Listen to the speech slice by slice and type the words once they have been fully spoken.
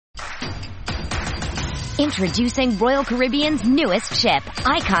Introducing Royal Caribbean's newest ship,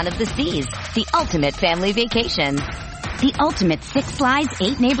 Icon of the Seas, the ultimate family vacation. The ultimate 6 slides,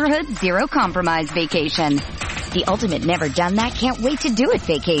 8 neighborhoods, 0 compromise vacation. The ultimate never done that, can't wait to do it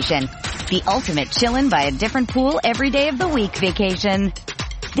vacation. The ultimate chillin' by a different pool every day of the week vacation.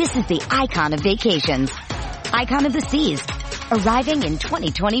 This is the Icon of vacations. Icon of the Seas, arriving in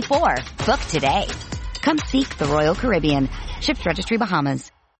 2024. Book today. Come seek the Royal Caribbean. Ships Registry,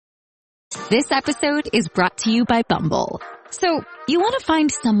 Bahamas. This episode is brought to you by Bumble. So, you want to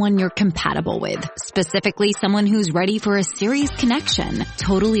find someone you're compatible with, specifically someone who's ready for a serious connection,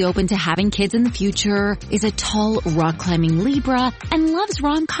 totally open to having kids in the future, is a tall, rock-climbing Libra, and loves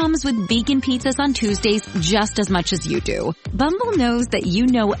rom-coms with vegan pizzas on Tuesdays just as much as you do. Bumble knows that you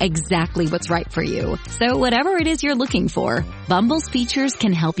know exactly what's right for you. So whatever it is you're looking for, Bumble's features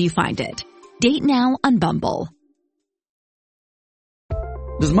can help you find it. Date now on Bumble.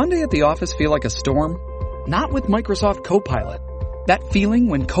 Does Monday at the office feel like a storm? Not with Microsoft Copilot. That feeling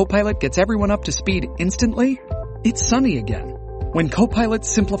when Copilot gets everyone up to speed instantly? It's sunny again. When Copilot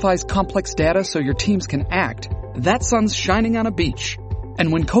simplifies complex data so your teams can act, that sun's shining on a beach.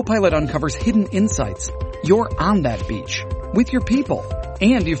 And when Copilot uncovers hidden insights, you're on that beach with your people,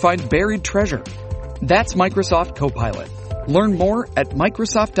 and you find buried treasure. That's Microsoft Copilot. Learn more at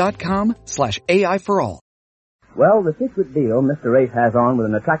Microsoft.com/AI for all. Well, the secret deal Mr. Race has on with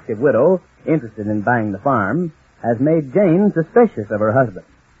an attractive widow interested in buying the farm has made Jane suspicious of her husband.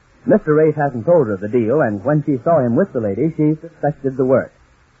 Mr. Race hasn't told her of the deal, and when she saw him with the lady, she suspected the worst.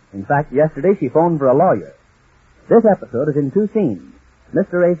 In fact, yesterday she phoned for a lawyer. This episode is in 2 scenes,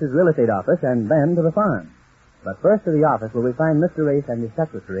 Mr. Race's real estate office and then to the farm. But first to the office where we find Mr. Race and his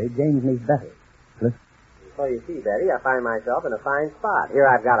secretary, Jane's niece Betty. Listen. So you see, Betty, I find myself in a fine spot. Here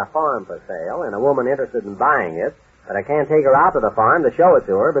I've got a farm for sale and a woman interested in buying it, but I can't take her out to the farm to show it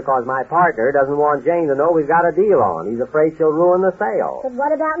to her because my partner doesn't want Jane to know we've got a deal on. He's afraid she'll ruin the sale. But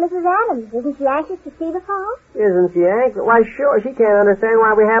what about Mrs. Adams? Isn't she anxious to see the farm? Isn't she anxious? Why, sure. She can't understand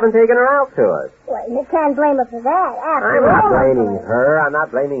why we haven't taken her out to it. Well, you can't blame her for that. I'm not blaming her. I'm not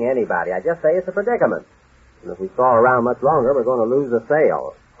blaming anybody. I just say it's a predicament. And if we stall around much longer, we're going to lose the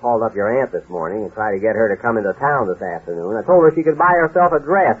sale. Called up your aunt this morning and tried to get her to come into town this afternoon. I told her she could buy herself a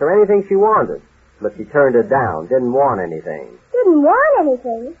dress or anything she wanted. But she turned it down, didn't want anything. Didn't want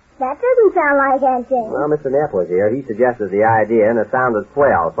anything? That doesn't sound like Aunt Jane. Well, Mr. Neff was here. He suggested the idea, and it sounded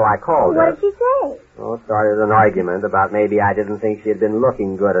swell, so I called her. What did she say? Well, it started an argument about maybe I didn't think she had been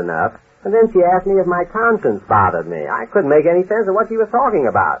looking good enough. And then she asked me if my conscience bothered me. I couldn't make any sense of what she was talking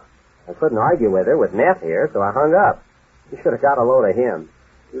about. I couldn't argue with her with Neff here, so I hung up. You should have got a load of him.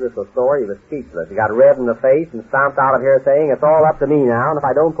 He was so sore he was speechless. He got red in the face and stomped out of here saying, it's all up to me now, and if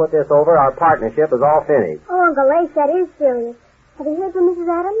I don't put this over, our partnership is all finished. Oh, Uncle Lace, that is serious. Have you heard from Mrs.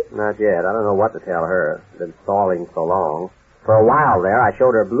 Adams? Not yet. I don't know what to tell her. I've been stalling so long. For a while there, I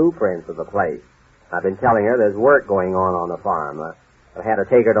showed her blueprints of the place. I've been telling her there's work going on the farm. I had to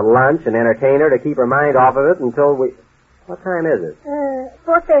take her to lunch and entertain her to keep her mind off of it until we... What time is it?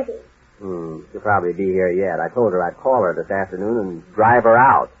 4:30. She'll probably be here yet. I told her I'd call her this afternoon and drive her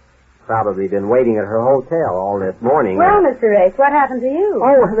out. Probably been waiting at her hotel all this morning. Well, Mr. Race, what happened to you?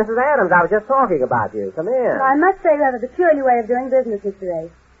 Oh, Mrs. Adams, I was just talking about you. Come in. Well, I must say rather peculiar way of doing business, Mr.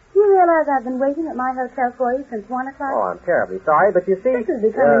 Race. Do you realize I've been waiting at my hotel for you since 1 o'clock? Oh, I'm terribly sorry, but you see... This is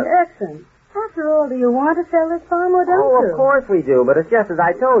becoming irksome. After all, do you want to sell this farm or don't you? Oh, of course we do, but it's just as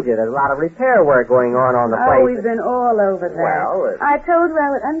I told you. There's a lot of repair work going on the place. Oh, we've been all over that. Well, I told her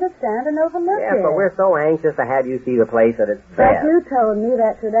I would understand and overlook it. Yes, but we're so anxious to have you see the place that it's But best. you told me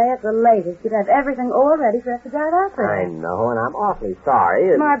that today at the latest you'd have everything all ready for us to drive out to. I know, and I'm awfully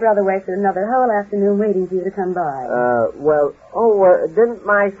sorry. My brother wasted another whole afternoon waiting for you to come by. Didn't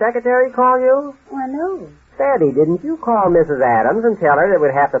my secretary call you? Why, no. Betty, didn't you call Mrs. Adams and tell her that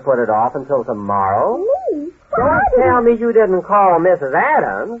we'd have to put it off until tomorrow? Me? Don't tell me you didn't call Mrs.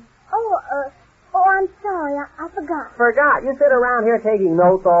 Adams. Oh, I'm sorry. I forgot. Forgot? You sit around here taking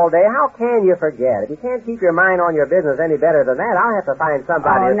notes all day. How can you forget? If you can't keep your mind on your business any better than that, I'll have to find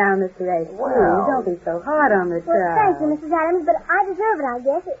somebody... Oh, now, Mr. Ace, please, don't be so hard on the Well, child. thank you, Mrs. Adams, but I deserve it, I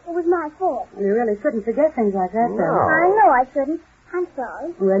guess. It was my fault. You really shouldn't forget things like that, though. No. I know I shouldn't. I'm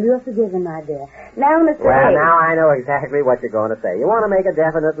sorry. Well, you're forgiven, my dear. Now, Mr. Well, Ace. now I know exactly what you're going to say. You want to make it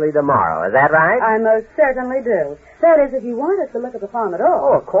definitely tomorrow, is that right? I most certainly do. That is, if you want us to look at the farm at all.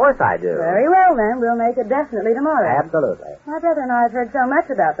 Oh, of course I do. Very well, then. We'll make it definitely tomorrow. Absolutely. My brother and I have heard so much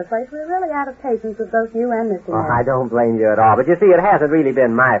about the place, we're really out of patience with both you and Mr. Oh, Neff. I don't blame you at all. But you see, it hasn't really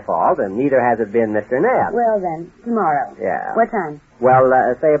been my fault, and neither has it been Mr. Neff. Well, then, tomorrow. Yeah. What time? Well,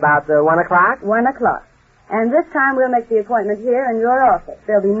 say about 1 o'clock? 1 o'clock. And this time we'll make the appointment here in your office.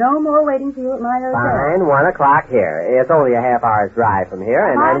 There'll be no more waiting for you at my hotel. Fine, 1 o'clock here. It's only a half-hour's drive from here,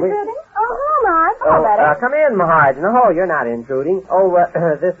 and then we... Intruding? Oh, hello, Marge. Oh, Betty. come in, Marge. No, you're not intruding. Oh,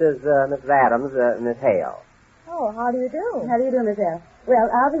 this is Mrs. Adams, Miss Hale. Oh, how do you do? How do you do, Miss Hale?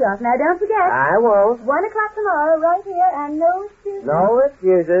 Well, I'll be off. Now, don't forget. I won't. 1 o'clock tomorrow, right here, and no excuses. No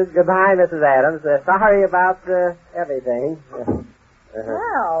excuses. Goodbye, Mrs. Adams. Sorry about everything.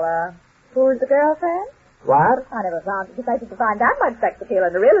 Well, who's the girlfriend? What? I never expected to find that much sex appeal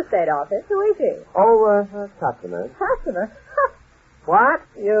in the real estate office. Who is she? Oh, customer. Customer? What?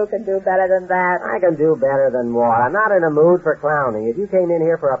 You can do better than that. I can do better than what? I'm not in a mood for clowning. If you came in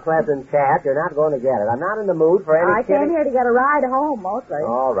here for a pleasant chat, you're not going to get it. I'm not in the mood for any I came here to get a ride home, mostly.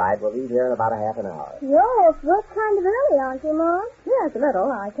 All right, we'll leave here in about a half an hour. Yes, that's kind of early, aren't you, Mom? Yes, a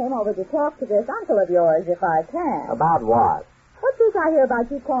little. I came over to talk to this uncle of yours, if I can. About what? What's this I hear about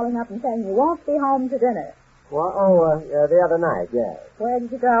you calling up and saying you won't be home to dinner? Well, the other night, yes. Where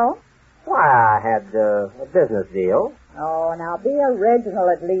did you go? Why, I had a business deal. Oh, now be original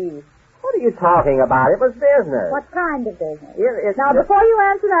at least. What are you talking about? It was business. What kind of business? It's Now, before you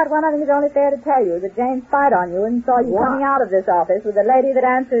answer that one, I think it's only fair to tell you that Jane spied on you and saw you What? coming out of this office with a lady that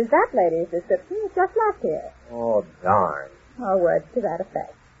answers that lady's description who's just left here. Oh, darn. Oh, words to that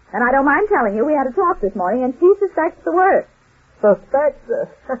effect. And I don't mind telling you, we had a talk this morning, and she suspects the worst. Suspects?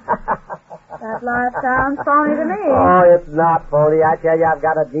 That laugh sounds phony to me. Oh, it's not phony. I tell you, I've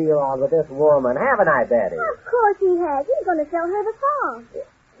got a deal on with this woman. Haven't I, Betty? Of course he has. He's going to sell her the farm.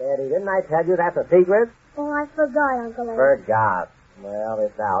 Betty, didn't I tell you that's a secret? Oh, I forgot, Uncle Ed. Forgot. Well,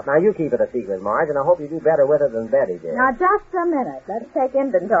 it's out. Now, you keep it a secret, Marge, and I hope you do better with it than Betty did. Now, just a minute. Let's take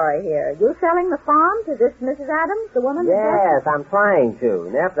inventory here. You selling the farm to this Mrs. Adams, the woman? Yes, I'm trying to.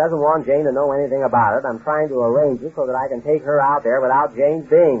 Neff doesn't want Jane to know anything about it. I'm trying to arrange it so that I can take her out there without Jane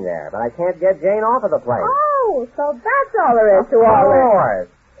being there. But I can't get Jane off of the place. Oh, so that's all there is to all this. Of course.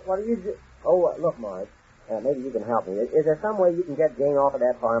 What do you do? Oh, look, Marge. Maybe you can help me. Is there some way you can get Jane off of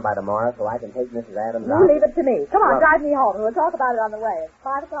that farm by tomorrow so I can take Mrs. Adams You out? leave it to me. Come on, Well- drive me home, and we'll talk about it on the way. It's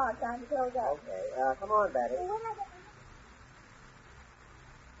 5 o'clock, time to close up. Okay. Come on, Betty. When I get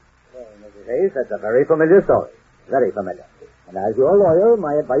Well, Mrs. Hayes, that's a very familiar story. Very familiar. And as your lawyer,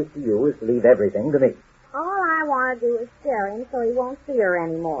 my advice to you is to leave everything to me. all I want to do is scare him so he won't see her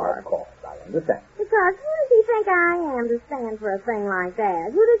anymore. Of course, I understand. Because who does he think I am to stand for a thing like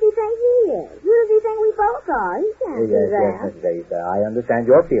that? Who does he think he is? Who does he think we both are? He can't do Yes, that. Mrs. Hayes, I understand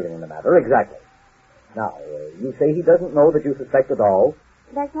your feeling in the matter, exactly. Now, you say he doesn't know that you suspect at all.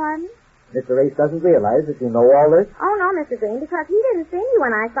 Beg pardon? Mr. Ace doesn't realize that you know all this? Oh, no, Mr. Green, because he didn't see me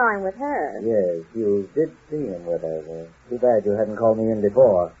when I saw him with her. Yes, you did see him with her. Too bad you hadn't called me in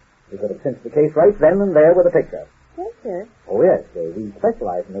before. We could have cinched the case right then and there with a picture. Picture? Oh, yes, we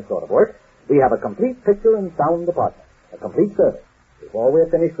specialize in this sort of work. We have a complete picture and sound department, a complete service. Before we're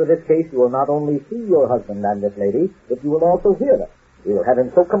finished with this case, you will not only see your husband and this lady, but you will also hear them. We will have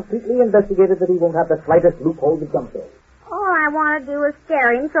him so completely investigated that he won't have the slightest loophole to jump through. All I want to do is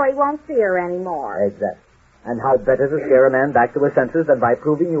scare him so he won't see her anymore. Exactly. And how better to scare a man back to his senses than by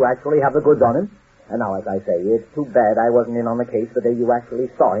proving you actually have the goods on him? And now, as I say, it's too bad I wasn't in on the case the day you actually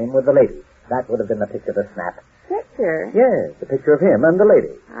saw him with the lady. That would have been the picture to snap. Picture? Yes, the picture of him and the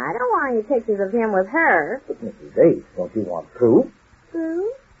lady. I don't want any pictures of him with her. But, Mrs. Ace, don't you want proof?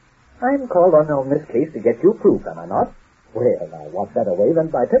 Who? I'm called on this case to get you proof, am I not? Well, now, what better way than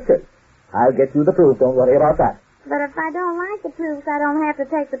by pictures? I'll get you the proof, don't worry about that. But if I don't like the proofs, I don't have to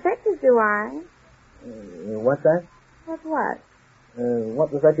take the pictures, do I? What's that? What's what?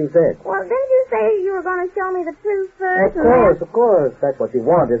 What was that you said? Well, didn't you say you were going to show me the proofs first? Of course. That's what you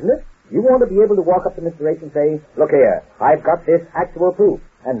want, isn't it? You want to be able to walk up to Mr. Ace and say, look here, I've got this actual proof,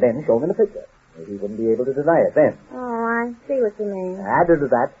 and then show him the picture. He wouldn't be able to deny it then. Oh, I see what you mean. Added to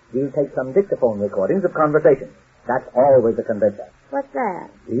that, we'll take some dictaphone recordings of conversations. That's always a convention. What's that?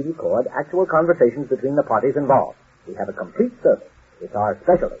 We record actual conversations between the parties involved. We have a complete service. It's our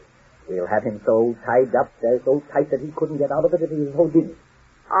specialty. We'll have him so tied up, so tight that he couldn't get out of it if he was Houdini.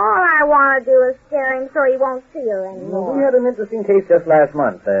 All I want to do is scare him so he won't see her anymore. We had an interesting case just last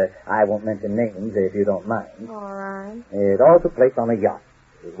month. I won't mention names if you don't mind. All right. It all took place on a yacht.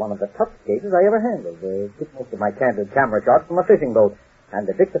 It was one of the toughest cases I ever handled. Took most of my candid camera shots from a fishing boat, and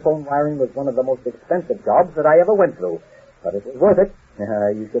the dictaphone wiring was one of the most expensive jobs that I ever went through. But it was worth it.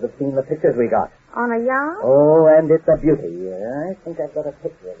 You should have seen the pictures we got. On a yacht? Oh, and it's a beauty. I think I've got a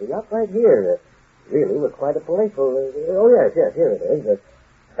picture of the yacht right here. Really was quite a playful... yes, here it is.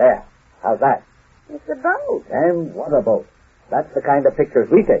 There. How's that? It's a boat. And what a boat. That's the kind of pictures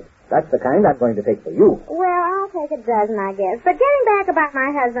we take. That's the kind I'm going to take for you. Well, I'll take a dozen, I guess. But getting back about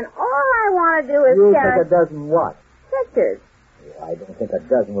my husband, all I want to do is You'll just... take a dozen what? Pictures. I don't think a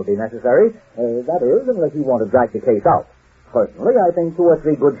dozen will be necessary. That is, unless you want to drag the case out. Personally, I think 2 or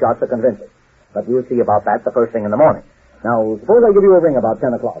 3 good shots are convincing. But we'll see about that the first thing in the morning. Now, suppose I give you a ring about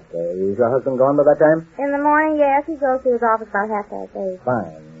 10 o'clock. Is your husband gone by that time? In the morning, yes. He goes to his office about 8:30.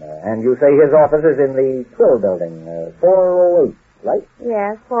 Fine. And you say his office is in the Twill building, 408, right?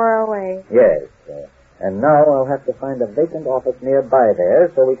 Yes, 408. Yes. And now I'll have to find a vacant office nearby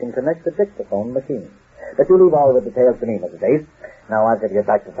there so we can connect the dictaphone machine. But you leave all the details to me, Mrs. Ace. Now, I've got to get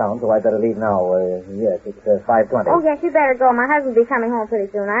back to town, so I'd better leave now. Yes, it's 5:20. Oh, yes, you better go. My husband will be coming home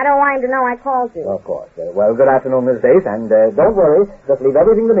pretty soon. I don't want him to know I called you. Of course. Well, good afternoon, Mrs. Ace, and don't worry. Just leave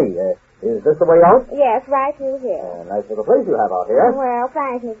everything to me. Is this the way out? Yes, right through here. Nice little place you have out here. Well,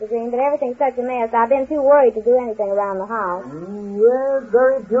 thanks, Mr. Green, but everything's such a mess. I've been too worried to do anything around the house. Yes,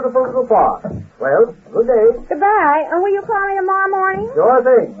 very beautiful little park. Well, good day. Goodbye. And will you call me tomorrow morning? Sure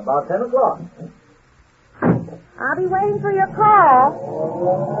thing. About 10 o'clock. I'll be waiting for your call.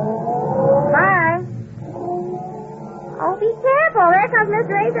 Bye. Oh, be careful. There comes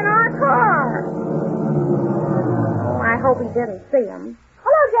Mr. Ace in our car. Oh, I hope he didn't see him.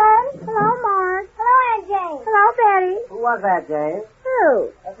 Hello, Jane. Hello, Marge. Hello, Aunt Jane. Hello, Betty. Who was that, Jane?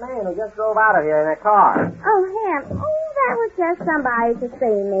 Who? That man who just drove out of here in a car. Oh, him. Oh, that was just somebody to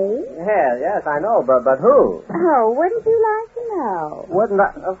see me. Yes, I know, but who? Oh, wouldn't you like to know? Wouldn't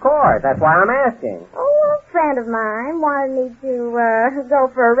I? Of course, that's why I'm asking. Oh, a friend of mine wanted me to go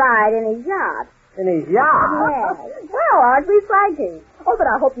for a ride in his yacht. In his yacht? Yes. Well, aren't we flanky? Oh, but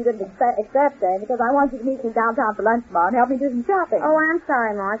I hope you didn't accept that, because I want you to meet me downtown for lunch tomorrow and help me do some shopping. Oh, I'm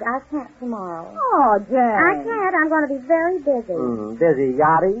sorry, Marge. I can't tomorrow. Oh, Jane. I can't. I'm going to be very busy. Busy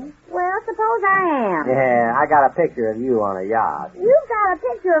yachting? Well, suppose I am. Yeah, I got a picture of you on a yacht. You've got a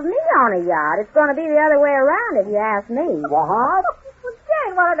picture of me on a yacht. It's going to be the other way around if you ask me. What? Well,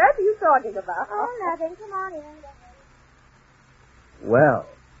 Jane, what on earth are you talking about? Oh, nothing. Come on in. Well,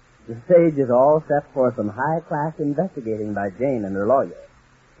 the stage is all set for some high-class investigating by Jane and her lawyer.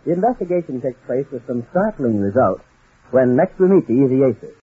 The investigation takes place with some startling results when next we meet the Easy Aces.